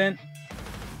Dissident,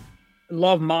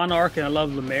 love Monarch, and I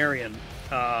love Lemurian.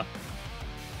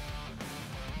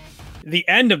 The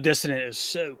end of Dissident is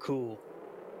so cool.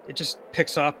 It just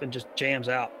picks up and just jams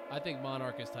out. I think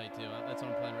Monarch is tight too. That's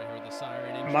what I'm playing right here with the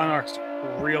siren intro. Monarch's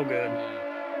real good.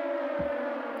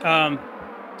 Yeah.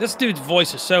 This dude's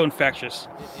voice is so infectious.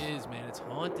 It is, man. It's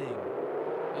haunting.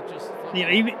 It just. You know,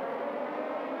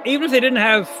 even if they didn't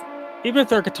have, even if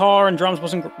their guitar and drums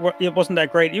wasn't that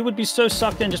great, you would be so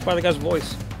sucked in just by the guy's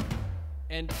voice.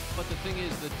 But the thing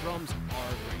is, the drums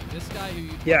are great. This guy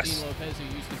Yes. Lopez, who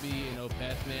used to be in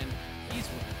Opeth, man, he's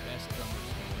one of the best drummers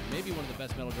going. Maybe one of the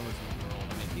best metal drummers in the world.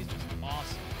 I mean, he's just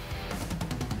awesome.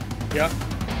 Yeah.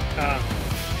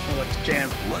 Let's jam.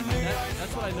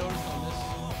 That's what I noticed on this song.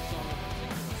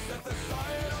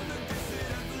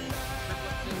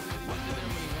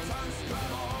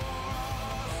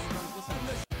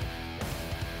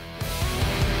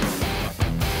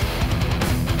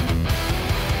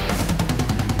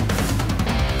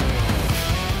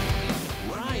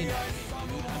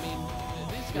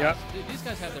 These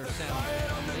guys have their sound.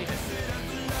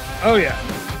 Oh yeah.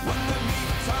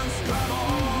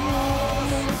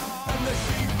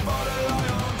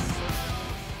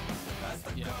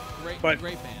 Great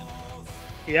band.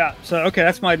 Yeah. So okay,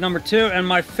 that's my number 2, and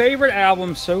my favorite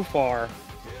album so far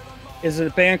is a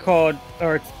band called,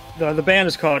 or The band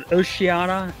is called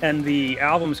Oceana, and the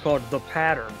album is called The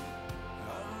Pattern.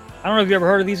 I don't know if you ever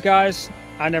heard of these guys.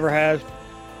 I never have.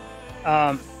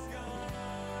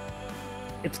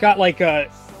 It's got like an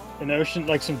ocean,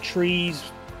 like some trees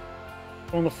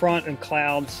on the front and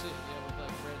clouds.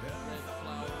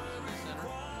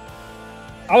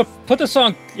 I would put the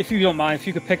song, if you don't mind, if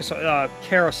you could pick a song.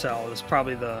 Carousel is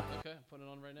probably the. Okay, I'm putting it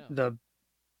on right now.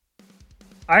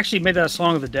 I actually made that a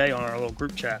song of the day on our little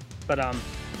group chat, but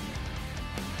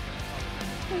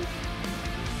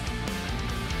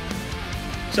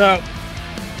So,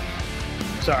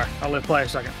 sorry, I'll let it play a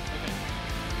second.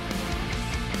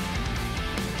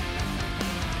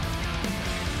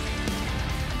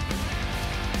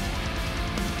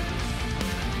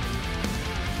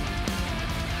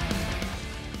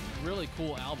 Really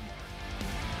cool album art.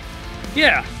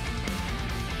 Yeah,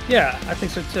 I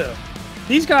think so too.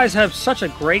 These guys have such a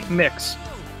great mix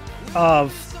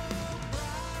of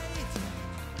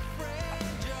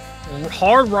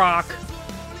hard rock,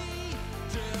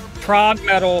 prog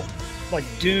metal, like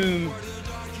doom,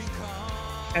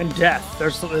 and death.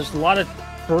 There's a lot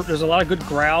of good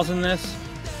growls in this,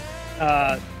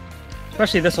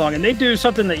 especially this song. And they do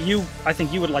something that I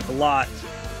think you would like a lot,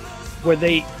 where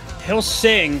he'll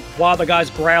sing while the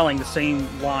guy's growling the same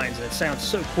lines, and it sounds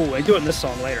so cool. They do it in this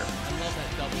song later. I love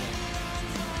that doubling.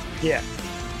 Yeah.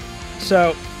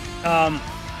 So,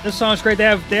 this song's great. They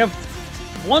have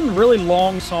one really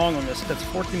long song on this that's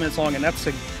 14 minutes long, and that's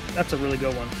a really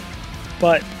good one.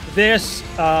 But this,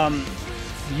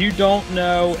 You Don't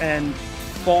Know and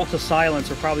Fall to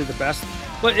Silence are probably the best.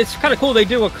 But it's kind of cool. They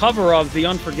do a cover of The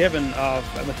Unforgiven of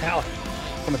Metallica,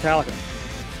 from Metallica.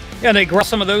 Yeah, and they grow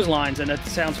some of those lines, and it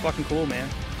sounds fucking cool, man.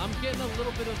 I'm getting a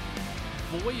little bit of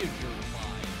Voyager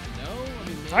vibe, no? I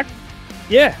mean, maybe...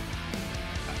 yeah,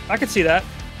 I could see that.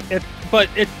 The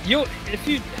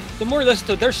more you listen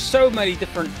to it, there's so many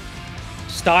different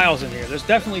styles in here. There's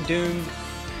definitely doom.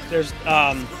 There's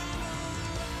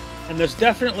and there's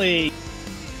definitely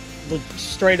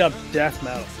straight up death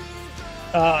metal.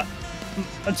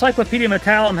 Encyclopedia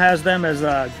Metallum has them as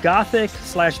gothic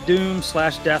 / doom /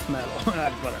 death metal.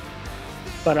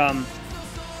 Whatever.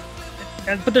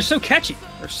 But they're so catchy.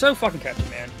 They're so fucking catchy,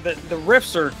 man. The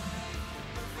riffs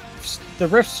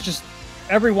just,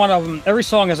 every one of them, every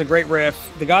song has a great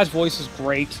riff. The guy's voice is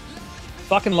great.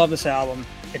 Fucking love this album.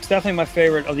 It's definitely my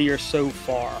favorite of the year so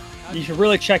far. You should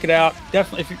really check it out.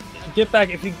 Definitely,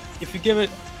 if you give it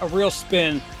a real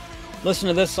spin, listen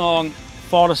to this song,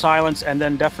 Fall to Silence, and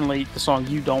then definitely the song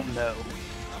You Don't Know.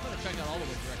 I'm gonna check out all of what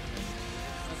you recommended.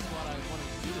 That's what I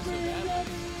wanted to do this so badly,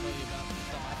 to tell you about the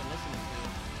stuff I've been listening to.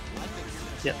 I think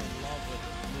you're gonna fall in love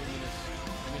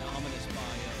with Ominous by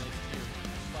Late Tears.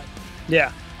 But yeah.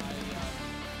 I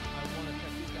want to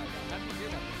check these guys out. How did you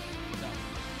hear about this album?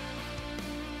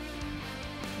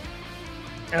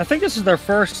 And I think this is their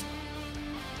first.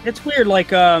 It's weird,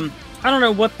 like I don't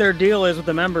know what their deal is with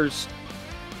the members,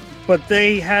 but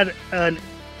they had an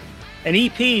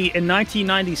EP in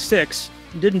 1996,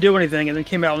 didn't do anything, and then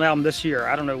came out with an album this year.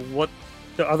 I don't know what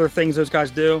the other things those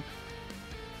guys do.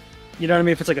 You know what I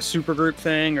mean? If it's like a super group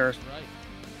thing or. Right.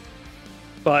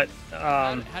 But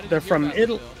how did they're from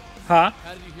Italy. Huh?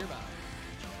 How did you hear about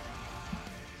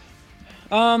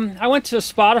it? I went to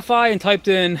Spotify and typed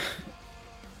in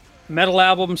metal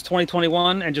albums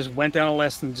 2021 and just went down a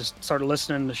list and just started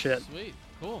listening to shit. Sweet,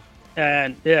 cool.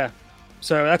 And yeah,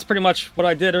 so that's pretty much what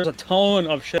I did. There's a ton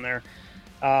of shit in there.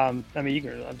 I mean, you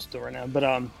can, I'm still right now,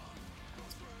 but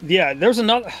yeah, there's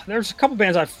a couple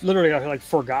bands I literally like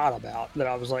forgot about that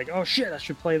I was like, oh shit, I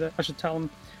should play that. I should tell them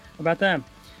about them.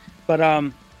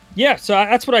 But yeah, so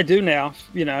that's what I do now.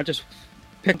 You know, I just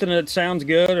pick something that sounds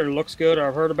good or looks good or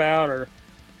I've heard about or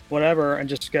whatever, and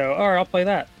just go, all right, I'll play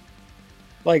that.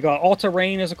 Like All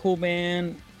Terrain is a cool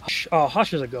band.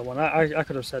 Hush is a good one. I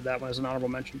could have said that one as an honorable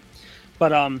mention.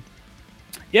 But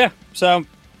yeah, so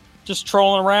just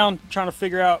trolling around trying to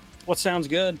figure out what sounds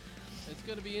good. It's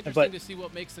going to be interesting to see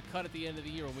what makes the cut at the end of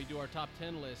the year when we do our top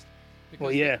 10 list. Because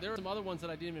well, yeah. There are some other ones that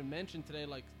I didn't even mention today,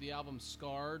 like the album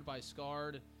Scarred by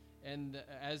Scarred and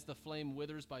As the Flame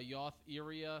Withers by Yoth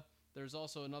Iria. There's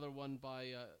also another one by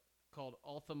called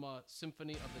Ultima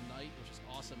Symphony of the Night, which is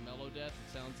awesome mellow death.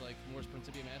 It sounds like Morse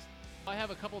Principia Mass. I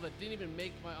have a couple that didn't even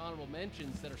make my honorable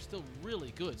mentions that are still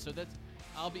really good. So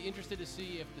I'll be interested to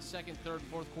see if the second, third,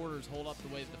 fourth quarters hold up the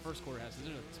way that the first quarter has.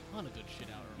 There's a ton of good shit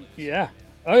out early. Yeah.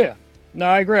 Oh yeah. No,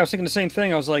 I agree. I was thinking the same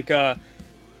thing. I was like, we're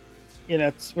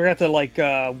gonna have to like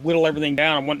whittle everything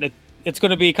down. It's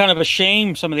going to be kind of a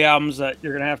shame, some of the albums that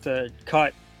you're going to have to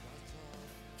cut,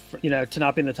 to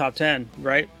not be in the top 10,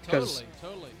 right? Totally.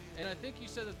 And I think you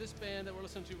said that this band that we're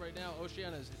listening to right now,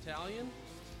 Oceana, is Italian.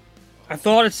 I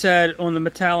thought it said on the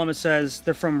Metallum, it says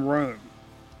they're from Rome.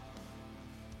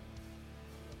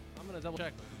 I'm gonna double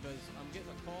check because I'm getting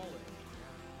a call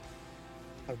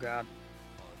in. Oh God,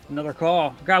 another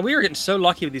call. God, we are getting so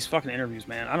lucky with these fucking interviews,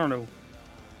 man. I don't know.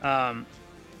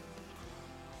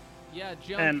 Yeah,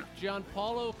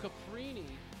 Gianpaolo Caprini.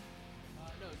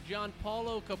 No,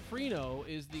 Gianpaolo Caprino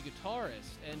is the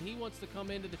guitarist, and he wants to come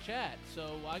into the chat.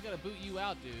 So I gotta boot you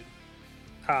out, dude.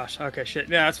 Gosh, okay, shit.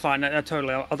 Yeah, that's fine. That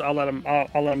totally. I'll let him.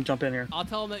 I'll let him jump in here. I'll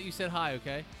tell him that you said hi.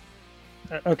 Okay.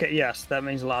 Okay. Yes, that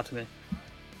means a lot to me.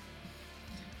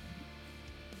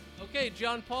 Okay,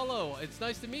 Gianpaolo, it's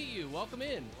nice to meet you. Welcome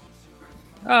in.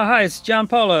 Oh, hi, it's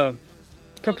Gianpaolo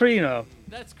Caprino.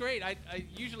 That's great. I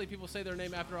usually people say their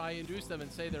name after I introduce them and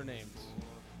say their names.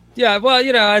 Yeah, well,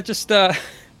 I just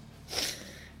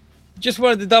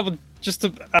wanted to double, just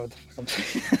to.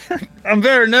 I'm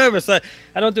very nervous. I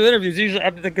don't do interviews. Usually,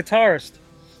 I'm the guitarist.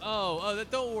 Oh,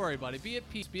 don't worry, buddy. Be at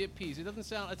peace. Be at peace.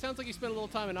 It sounds like you spent a little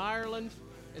time in Ireland.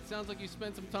 It sounds like you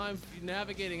spent some time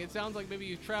navigating. It sounds like maybe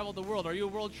you've traveled the world. Are you a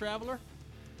world traveler?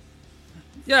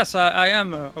 Yes, I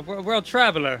am a world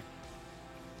traveler.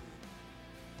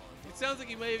 It sounds like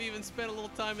you may have even spent a little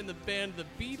time in the band The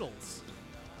Beatles.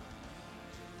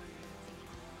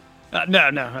 No,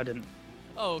 I didn't.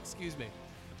 Oh, excuse me.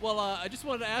 Well, I just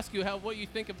wanted to ask you what you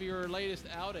think of your latest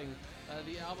outing,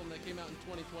 the album that came out in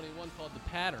 2021 called The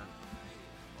Pattern.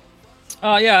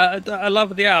 Oh, yeah, I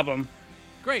love the album.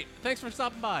 Great. Thanks for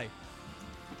stopping by.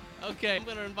 Okay, I'm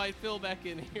going to invite Phil back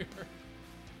in here.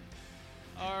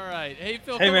 All right. Hey,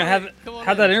 Phil. Hey, man,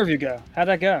 how'd that interview go? How'd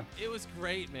that go? It was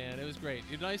great, man. It was great.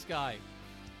 You're a nice guy.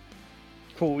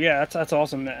 Cool. Yeah, that's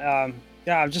awesome. Yeah,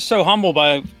 I'm just so humbled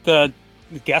by the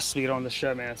guest speed on the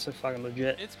show, man. It's so fucking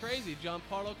legit. It's crazy.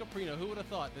 Gianpaolo Caprino. Who would have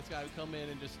thought this guy would come in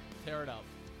and just tear it up?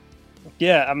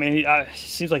 Yeah, I mean, he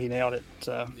seems like he nailed it.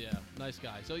 So yeah, nice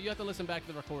guy. So you have to listen back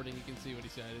to the recording. You can see what he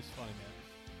said. It's funny, man.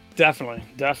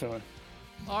 Definitely.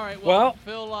 All right, well,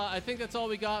 Phil, I think that's all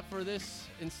we got for this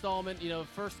installment.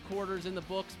 First quarter's in the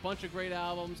books, bunch of great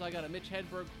albums. I got a Mitch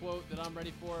Hedberg quote that I'm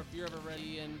ready for if you're ever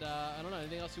ready. And I don't know,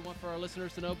 anything else you want for our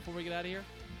listeners to know before we get out of here?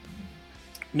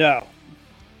 No.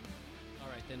 All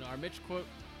right, then our Mitch quote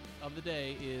of the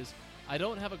day is, I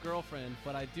don't have a girlfriend,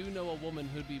 but I do know a woman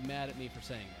who'd be mad at me for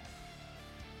saying that.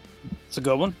 It's a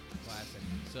good one. Classic.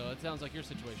 So it sounds like your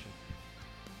situation.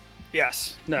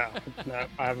 Yes. No.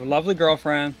 I have a lovely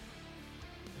girlfriend.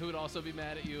 Who would also be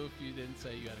mad at you if you didn't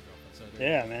say you had a girlfriend. So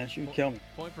yeah, man, she would kill me.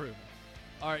 Point proven.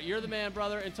 All right, you're the man,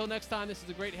 brother. Until next time, this is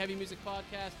the Great Heavy Music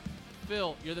Podcast.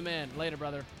 Phil, you're the man. Later,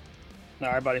 brother. All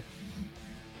right, buddy.